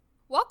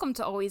Welcome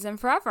to Always and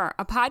Forever,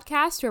 a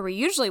podcast where we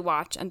usually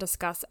watch and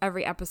discuss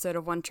every episode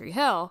of One Tree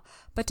Hill,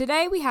 but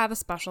today we have a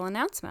special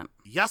announcement.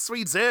 Yes,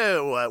 we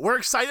do. We're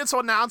excited to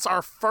announce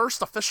our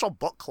first official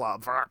book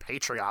club for our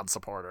Patreon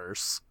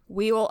supporters.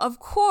 We will, of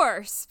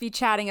course, be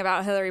chatting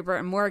about Hilarie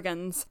Burton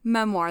Morgan's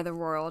memoir, The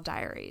Royal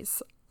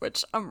Diaries,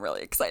 which I'm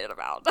really excited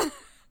about.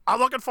 I'm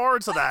looking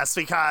forward to this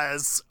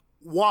because,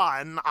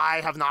 one,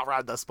 I have not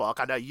read this book.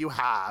 I know you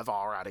have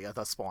already at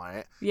this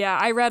point. Yeah,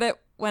 I read it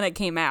when it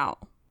came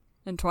out.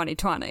 In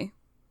 2020.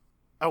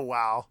 Oh,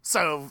 wow.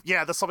 So,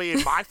 yeah, this will be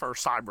my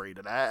first time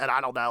reading it, and I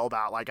don't know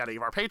about, any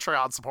of our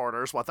Patreon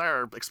supporters, what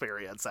their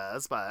experience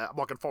is, but I'm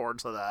looking forward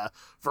to the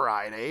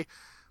variety.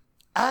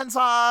 And,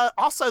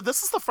 also,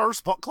 this is the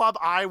first book club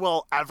I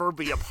will ever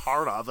be a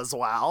part of as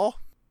well.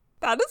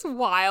 That is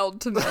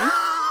wild to me.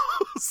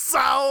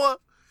 So,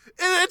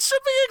 it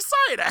should be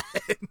exciting.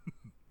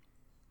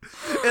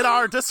 In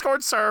our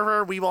Discord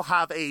server, we will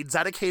have a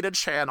dedicated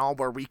channel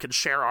where we can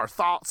share our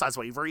thoughts as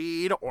we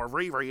read or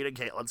reread in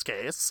Caitlin's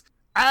case.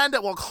 And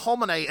it will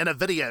culminate in a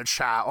video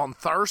chat on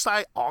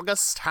Thursday,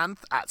 August 10th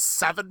at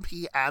 7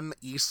 p.m.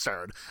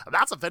 Eastern. And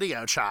that's a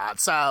video chat,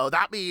 so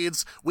that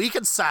means we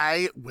can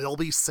say, we'll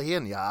be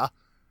seeing ya.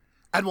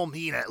 And we'll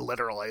mean it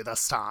literally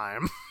this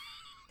time.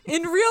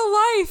 In real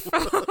life.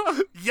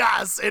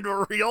 Yes, in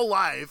real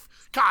life.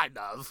 Kind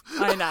of.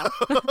 I know.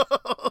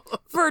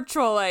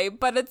 Virtually,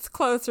 but it's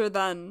closer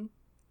than,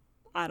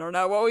 I don't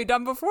know, what we've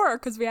done before,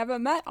 because we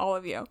haven't met all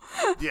of you.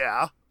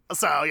 Yeah.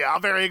 So, yeah,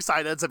 I'm very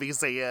excited to be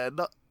seeing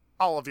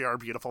all of your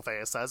beautiful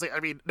faces. I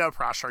mean, no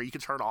pressure. You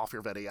can turn off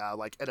your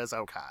video. It is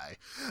okay.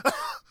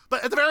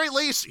 But at the very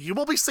least, you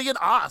will be seeing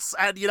us.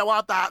 And you know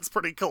what? That's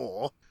pretty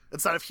cool.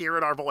 Instead of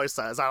hearing our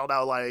voices, I don't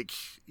know,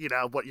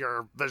 what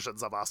your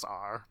visions of us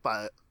are.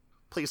 But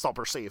please don't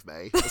perceive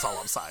me, is all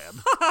I'm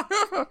saying.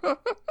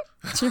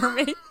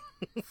 Jeremy.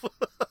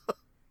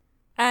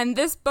 And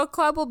this book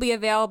club will be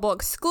available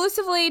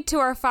exclusively to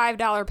our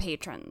 $5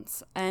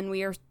 patrons. And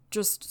we are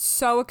just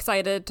so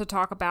excited to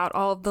talk about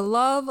all of the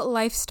love,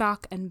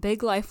 livestock, and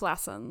big life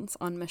lessons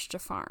on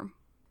Mischief Farm.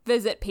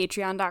 Visit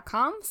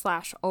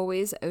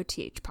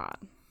patreon.com/alwaysothpod.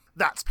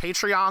 That's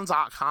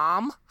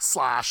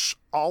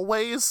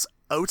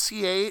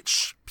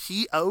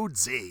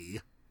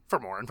patreon.com/alwaysothpod for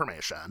more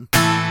information.